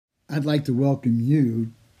I'd like to welcome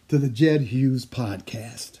you to the Jed Hughes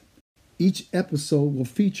Podcast. Each episode will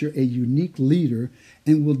feature a unique leader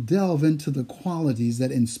and will delve into the qualities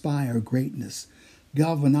that inspire greatness,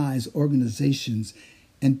 galvanize organizations,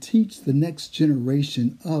 and teach the next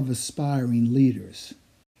generation of aspiring leaders.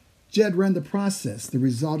 Jed ran the process that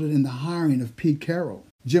resulted in the hiring of Pete Carroll,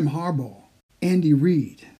 Jim Harbaugh, Andy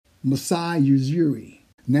Reid, Masai Ujiri.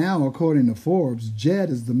 Now, according to Forbes, Jed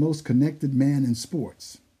is the most connected man in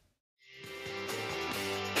sports.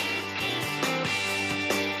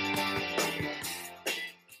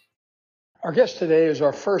 Our guest today is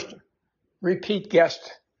our first repeat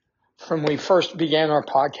guest from when we first began our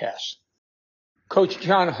podcast. Coach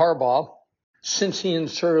John Harbaugh, since he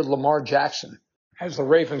inserted Lamar Jackson as the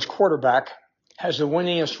Ravens quarterback, has the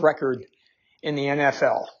winningest record in the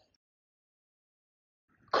NFL.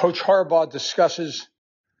 Coach Harbaugh discusses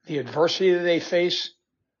the adversity that they face,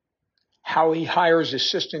 how he hires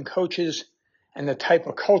assistant coaches, and the type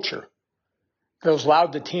of culture that has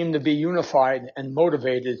allowed the team to be unified and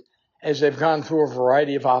motivated as they've gone through a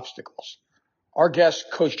variety of obstacles. Our guest,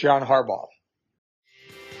 Coach John Harbaugh.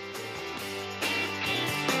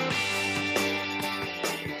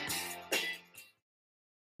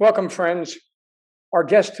 Welcome, friends. Our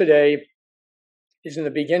guest today is in the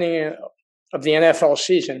beginning of the NFL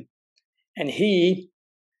season, and he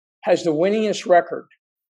has the winningest record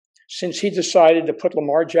since he decided to put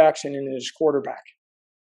Lamar Jackson in as quarterback.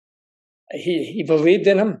 He believed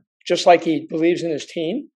in him, just like he believes in his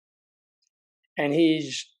team. And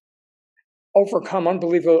he's overcome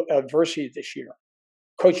unbelievable adversity this year.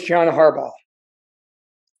 Coach John Harbaugh.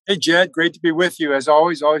 Hey, Jed, great to be with you. As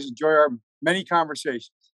always enjoy our many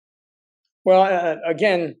conversations. Well,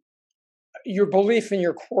 again, your belief in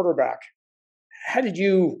your quarterback. How did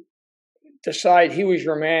you decide he was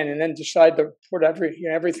your man and then decide to put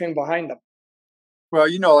everything behind him? Well,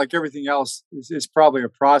 like everything else, it's probably a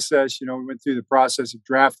process. We went through the process of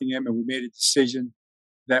drafting him and we made a decision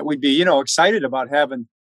that we'd be, excited about having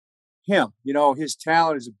him, his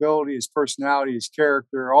talent, his ability, his personality, his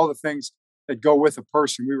character, all the things that go with a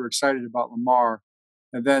person. We were excited about Lamar.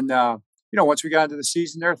 And then, once we got into the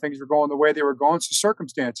season there, things were going the way they were going. So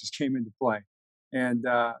circumstances came into play. And,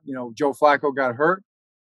 Joe Flacco got hurt.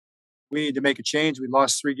 We needed to make a change. We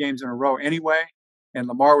lost 3 games in a row anyway. And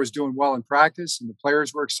Lamar was doing well in practice and the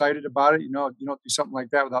players were excited about it. You don't do something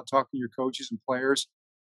like that without talking to your coaches and players.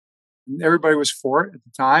 And everybody was for it at the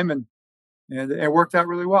time, and it worked out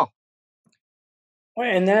really well.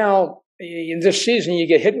 And now, this season, you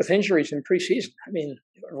get hit with injuries in preseason. I mean,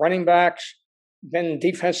 running backs, then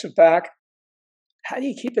defensive back. How do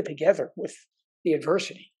you keep it together with the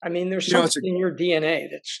adversity? I mean, there's something in your DNA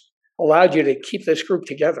that's allowed you to keep this group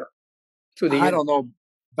together through the years. I don't know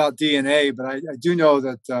about DNA, but I do know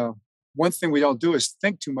that one thing we don't do is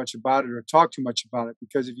think too much about it or talk too much about it,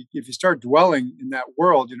 because if you start dwelling in that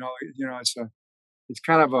world, it's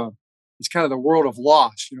kind of the world of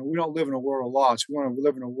loss. We don't live in a world of loss. We want to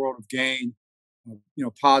live in a world of gain,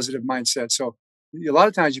 positive mindset. So a lot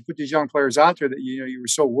of times you put these young players out there that you were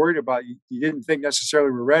so worried about, you didn't think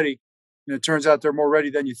necessarily were ready, and it turns out they're more ready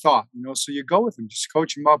than you thought. So you go with them, just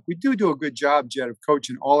coach them up. We do a good job, Jed, of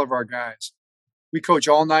coaching all of our guys. We coach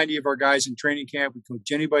all 90 of our guys in training camp. We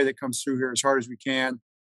coach anybody that comes through here as hard as we can.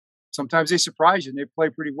 Sometimes they surprise you and they play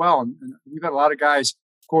pretty well. And we've had a lot of guys,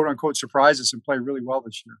 quote unquote, surprise us and play really well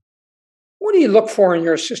this year. What do you look for in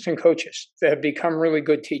your assistant coaches that have become really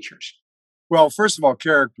good teachers? Well, first of all,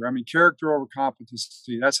 character. I mean, character over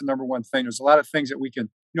competency. That's the number one thing. There's a lot of things that we can,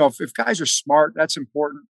 if guys are smart, that's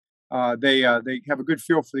important. They have a good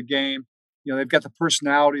feel for the game. They've got the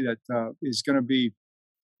personality that is going to be,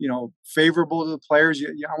 favorable to the players.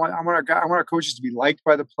 I want our coaches to be liked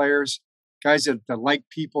by the players, guys that like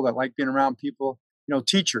people, that like being around people,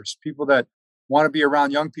 teachers, people that want to be around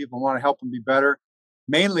young people and want to help them be better.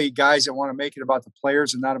 Mainly guys that want to make it about the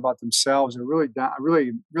players and not about themselves. I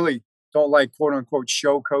really don't like quote unquote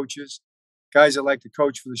show coaches, guys that like to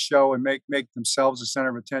coach for the show and make themselves the center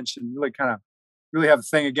of attention. Really have a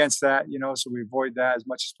thing against that, so we avoid that as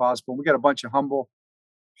much as possible. We got a bunch of humble,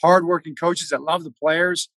 hardworking coaches that love the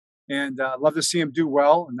players and love to see them do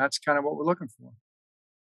well, and that's kind of what we're looking for.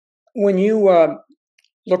 When you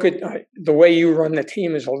look at the way you run the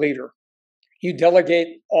team as a leader, you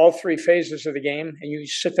delegate all 3 phases of the game, and you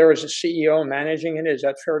sit there as a CEO managing it. Is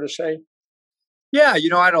that fair to say? Yeah,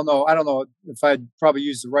 I don't know if I'd probably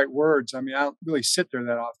use the right words. I mean, I don't really sit there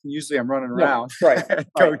that often. Usually I'm running around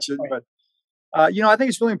coaching, right. But I think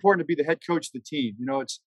it's really important to be the head coach of the team.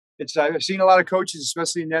 I've seen a lot of coaches,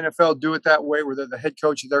 especially in the NFL, do it that way, where they're the head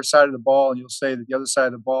coach of their side of the ball, and you'll say that the other side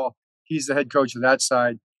of the ball, he's the head coach of that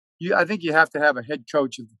side. I think you have to have a head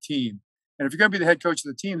coach of the team. And if you're going to be the head coach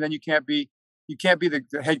of the team, then you can't be the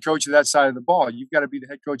head coach of that side of the ball. You've got to be the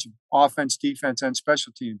head coach of offense, defense, and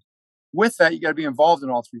special teams. With that, you got to be involved in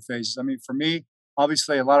all three phases. I mean, for me,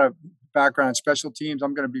 obviously, a lot of background in special teams.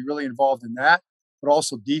 I'm going to be really involved in that, but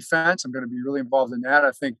also defense. I'm going to be really involved in that.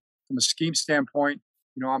 I think from a scheme standpoint,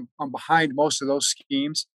 I'm behind most of those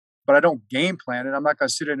schemes, but I don't game plan it. I'm not going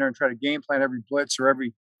to sit in there and try to game plan every blitz or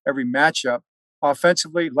every matchup.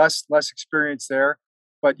 Offensively, less experience there,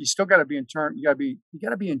 but you still got to be you got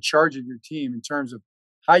to be in charge of your team in terms of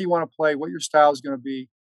how you want to play, what your style is going to be,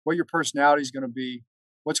 what your personality is going to be,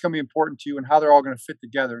 what's going to be important to you, and how they're all going to fit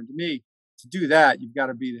together. And to me, to do that, you've got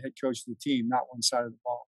to be the head coach of the team, not one side of the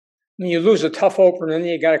ball. I mean, you lose a tough opener, and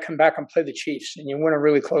then you got to come back and play the Chiefs, and you win a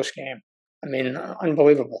really close game. I mean,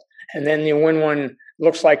 unbelievable. And then you win one,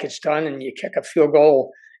 looks like it's done, and you kick a field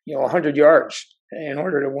goal, 100 yards in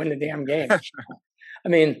order to win the damn game. I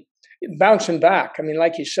mean, bouncing back. I mean,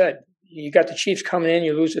 like you said, you got the Chiefs coming in,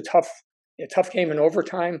 you lose a tough game in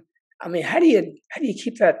overtime. I mean, how do you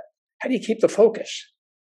keep that? How do you keep the focus?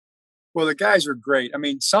 Well, the guys are great. I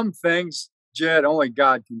mean, some things, Jed, only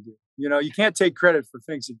God can do. You can't take credit for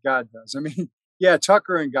things that God does. I mean, yeah,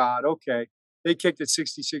 Tucker and God, okay, they kicked it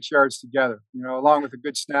 66 yards together, along with a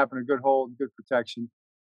good snap and a good hold and good protection.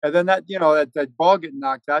 And then that ball getting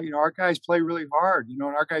knocked out, our guys play really hard, and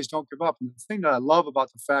our guys don't give up. And the thing that I love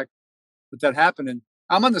about the fact that happened, and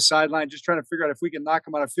I'm on the sideline just trying to figure out if we can knock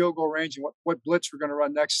them out of field goal range and what blitz we're going to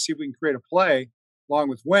run next to see if we can create a play along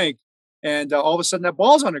with Wink. And all of a sudden that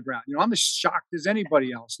ball's on the ground. I'm as shocked as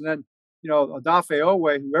anybody else. And then, Odafe Owe,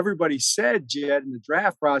 who everybody said, Jed, in the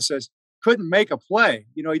draft process, couldn't make a play.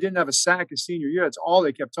 He didn't have a sack his senior year. That's all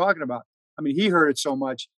they kept talking about. I mean, he heard it so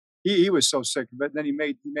much. He was so sick of it. And then he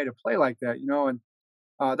made a play like that,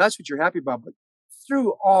 and that's what you're happy about. But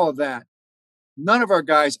through all of that, none of our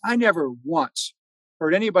guys, I never once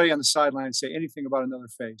heard anybody on the sideline say anything about another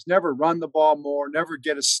phase. Never run the ball more, never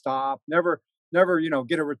get a stop, never,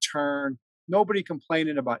 get a return. Nobody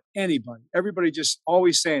complaining about anybody. Everybody just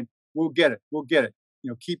always saying, we'll get it. We'll get it.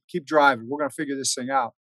 Keep driving. We're going to figure this thing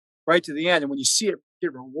out right to the end. And when you see it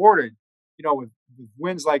get rewarded, with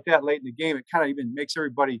wins like that late in the game, it kind of even makes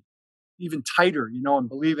everybody even tighter, and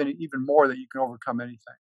believe in it even more that you can overcome anything.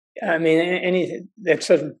 I mean,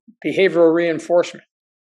 that's a behavioral reinforcement.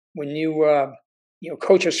 When you,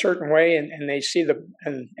 coach a certain way and they see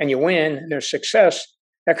and you win and there's success,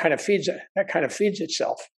 that kind of feeds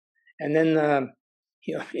itself. And then,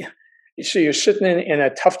 so you're sitting in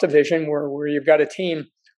a tough division where you've got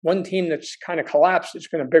one team that's kind of collapsed. It's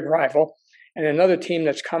been a big rival, and another team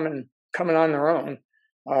that's coming on their own.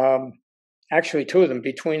 Actually, two of them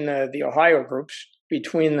between the Ohio groups,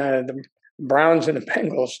 between the Browns and the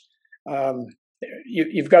Bengals.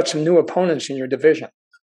 You've got some new opponents in your division.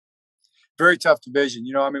 Very tough division.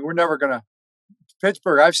 We're never going to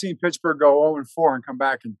Pittsburgh. I've seen Pittsburgh go 0-4 and come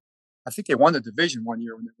back, and I think they won the division one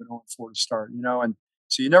year when they went 0-4 to start. And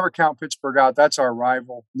so you never count Pittsburgh out. That's our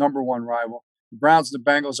rival, number one rival. The Browns and the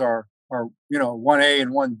Bengals are 1A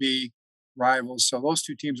and 1B rivals. So those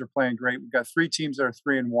two teams are playing great. We've got three teams that are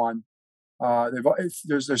 3-1.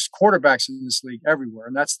 There's quarterbacks in this league everywhere,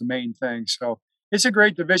 and that's the main thing. So it's a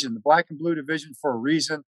great division, the black and blue division, for a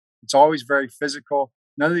reason. It's always very physical.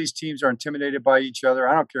 None of these teams are intimidated by each other.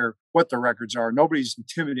 I don't care what the records are. Nobody's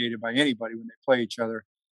intimidated by anybody when they play each other.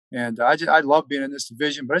 And I love being in this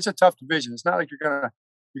division, but it's a tough division. It's not like you're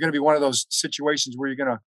gonna be one of those situations where you're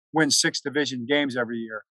gonna win 6 division games every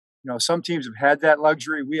year. Some teams have had that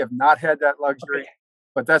luxury. We have not had that luxury,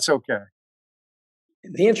 but that's okay.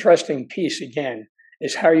 The interesting piece, again,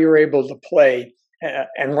 is how you're able to play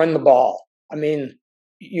and run the ball. I mean,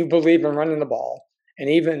 you believe in running the ball.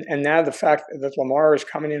 And now the fact that Lamar is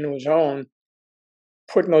coming into his own,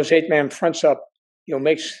 putting those 8-man fronts up,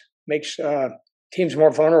 makes teams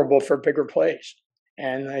more vulnerable for bigger plays.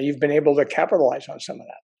 And you've been able to capitalize on some of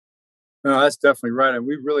that. No, that's definitely right. And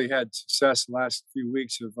we've really had success the last few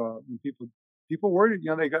weeks of when people worried,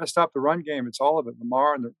 they got to stop the run game. It's all of it,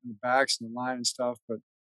 Lamar and the backs and the line and stuff. But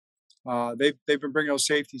they've been bringing those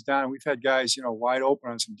safeties down, and we've had guys, wide open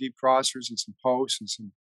on some deep crossers and some posts and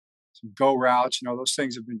some go routes. Those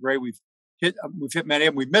things have been great. We've hit many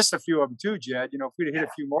of them. We've missed a few of them too, Jed. If we'd have hit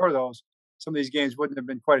a few more of those, some of these games wouldn't have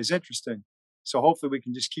been quite as interesting. So hopefully we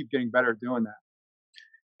can just keep getting better at doing that.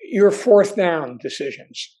 Your fourth down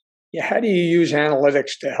decisions. Yeah, how do you use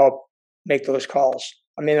analytics to help make those calls?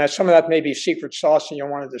 I mean, some of that may be secret sauce and you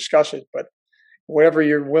don't want to discuss it, but whatever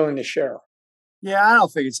you're willing to share. Yeah, I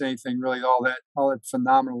don't think it's anything really all that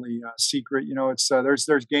phenomenally secret. It's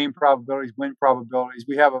there's game probabilities, win probabilities.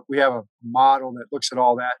 We have a model that looks at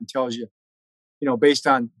all that and tells you based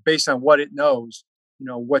on what it knows,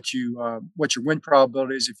 what your win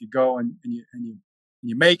probability is if you go and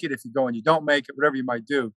you make it, if you go and you don't make it, whatever you might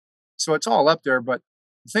do. So it's all up there. But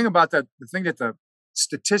the thing that the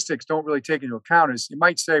statistics don't really take into account is you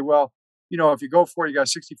might say, well, if you go for it, you got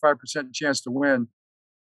a 65% chance to win.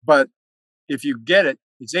 But if you get it,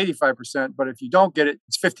 it's 85%. But if you don't get it,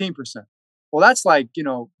 it's 15%. Well, that's like,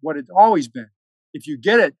 what it's always been. If you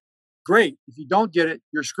get it, great. If you don't get it,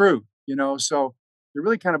 you're screwed, So it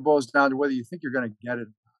really kind of boils down to whether you think you're going to get it.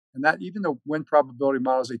 And that even the win probability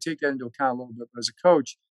models, they take that into account a little bit. But as a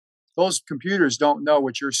coach, those computers don't know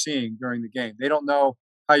what you're seeing during the game. They don't know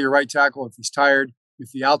how your right tackle, if he's tired,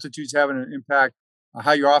 if the altitude's having an impact,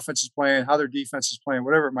 how your offense is playing, how their defense is playing,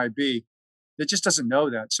 whatever it might be. It just doesn't know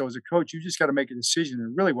that. So as a coach, you just got to make a decision.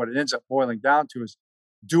 And really what it ends up boiling down to is,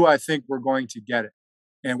 do I think we're going to get it?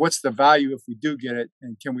 And what's the value if we do get it?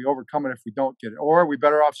 And can we overcome it if we don't get it? Or are we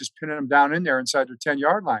better off just pinning them down in there inside their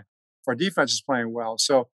 10-yard line if our defense is playing well?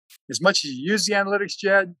 So as much as you use the analytics,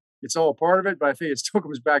 Jed, it's all a part of it. But I think it still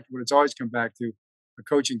comes back to what it's always come back to, a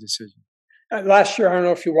coaching decision. Last year, I don't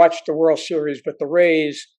know if you watched the World Series, but the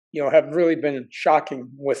Rays, have really been shocking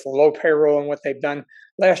with the low payroll and what they've done.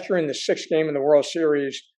 Last year in the 6th game of the World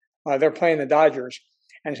Series, they're playing the Dodgers.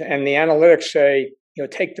 And the analytics say,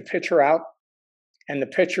 take the pitcher out, and the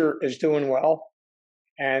pitcher is doing well.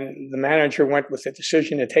 And the manager went with the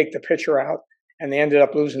decision to take the pitcher out, and they ended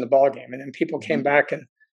up losing the ball game. And then people came back and,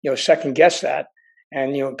 second guess that.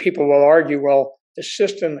 And, people will argue, well, the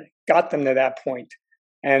system got them to that point.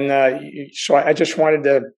 And so I just wanted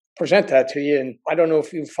to present that to you. And I don't know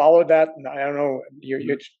if you followed that. And I don't know,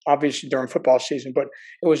 you're obviously during football season, but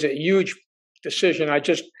it was a huge decision. I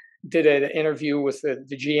just did an interview with the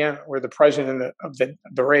GM or the president of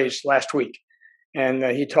the Rays last week. And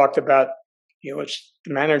he talked about, it's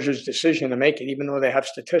the manager's decision to make it, even though they have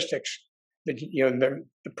statistics. The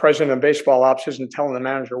president of baseball ops isn't telling the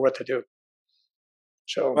manager what to do.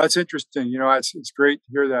 So that's interesting. It's great to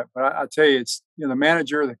hear that. But I'll tell you, it's, the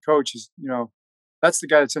manager, the coach is, that's the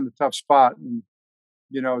guy that's in the tough spot. And,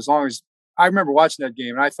 as long as I remember watching that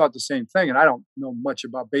game and I thought the same thing, and I don't know much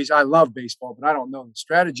about baseball. I love baseball, but I don't know the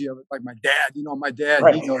strategy of it. Like my dad, my dad,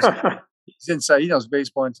 right. He knows, he's inside, he knows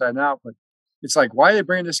baseball inside and out, but it's like, why are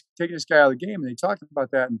they taking this guy out of the game? And they talked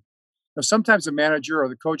about that. And sometimes the manager or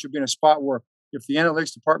the coach will be in a spot where if the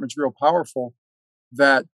analytics department's real powerful,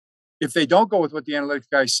 that if they don't go with what the analytics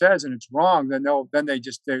guy says and it's wrong, then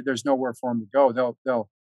there's nowhere for them to go.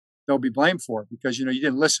 They'll be blamed for it because, you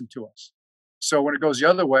didn't listen to us. So when it goes the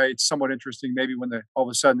other way, it's somewhat interesting. Maybe when all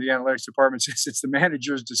of a sudden the analytics department says it's the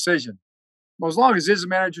manager's decision. Well, as long as it is a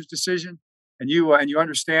manager's decision, and you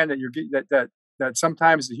understand that that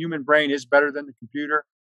sometimes the human brain is better than the computer,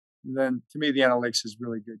 then to me the analytics is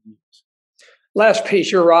really good news. Last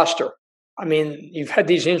piece, your roster. I mean, you've had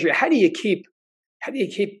these injuries. How do you keep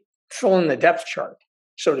filling the depth chart,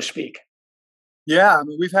 so to speak? Yeah, I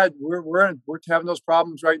mean, we're having those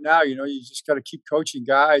problems right now. You just got to keep coaching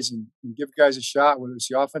guys and give guys a shot, whether it's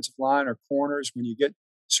the offensive line or corners. When you get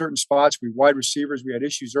certain spots, wide receivers, we had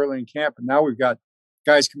issues early in camp, and now we've got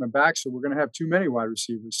guys coming back, so we're going to have too many wide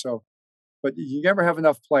receivers. So, but you never have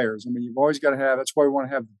enough players. I mean, you've always got to have. That's why we want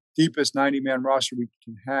to have the deepest 90-man roster we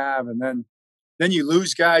can have, and then you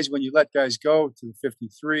lose guys when you let guys go to the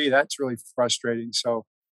 53. That's really frustrating. So,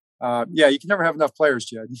 you can never have enough players,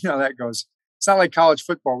 Jed. That goes. It's not like college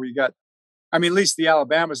football where you got, at least the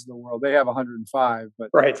Alabamas of the world, they have 105. But,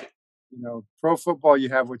 right. Pro football, you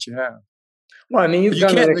have what you have. Well, I mean,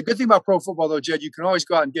 the good thing about pro football, though, Jed, you can always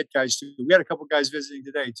go out and get guys, too. We had a couple guys visiting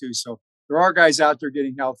today, too. So there are guys out there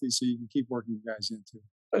getting healthy, so you can keep working guys in,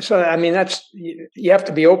 too. So, I mean, you have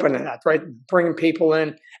to be open to that, right? Bringing people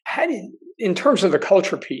in. In terms of the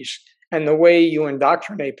culture piece and the way you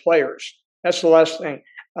indoctrinate players, that's the last thing.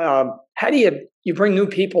 How do you bring new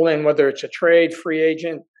people in, whether it's a trade, free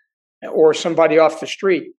agent, or somebody off the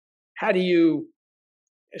street? How do you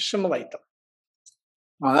assimilate them?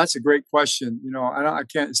 Oh, that's a great question. I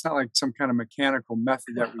can't. It's not like some kind of mechanical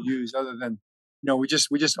method that we use, other than we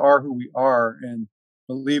just are who we are and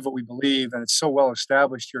believe what we believe, and it's so well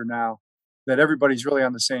established here now that everybody's really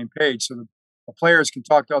on the same page. So the players can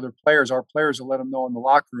talk to other players. Our players will let them know in the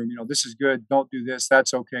locker room. This is good. Don't do this.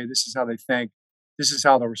 That's okay. This is how they think. This is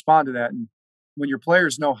how they'll respond to that. And when your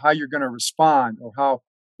players know how you're going to respond or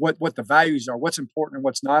what the values are, what's important and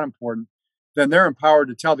what's not important, then they're empowered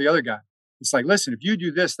to tell the other guy. It's like, listen, if you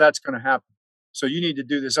do this, that's going to happen. So you need to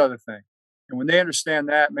do this other thing. And when they understand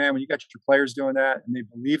that, man, when you got your players doing that and they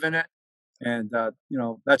believe in it, and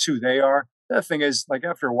that's who they are. The other thing is, like,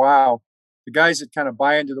 after a while, the guys that kind of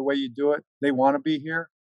buy into the way you do it, they want to be here.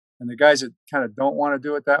 And the guys that kind of don't want to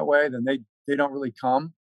do it that way, then they don't really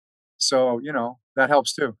come. So, that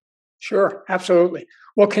helps too. Sure, absolutely.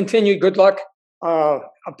 Well, continue. Good luck. A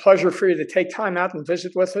pleasure for you to take time out and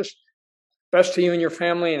visit with us. Best to you and your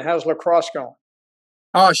family. And how's lacrosse going?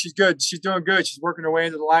 Oh, she's good. She's doing good. She's working her way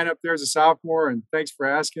into the lineup there as a sophomore. And thanks for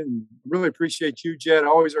asking. Really appreciate you, Jed.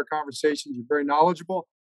 Always our conversations. You're very knowledgeable,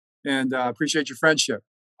 and appreciate your friendship.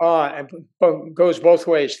 It goes both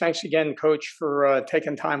ways. Thanks again, Coach, for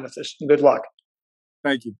taking time with us. And good luck.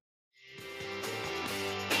 Thank you.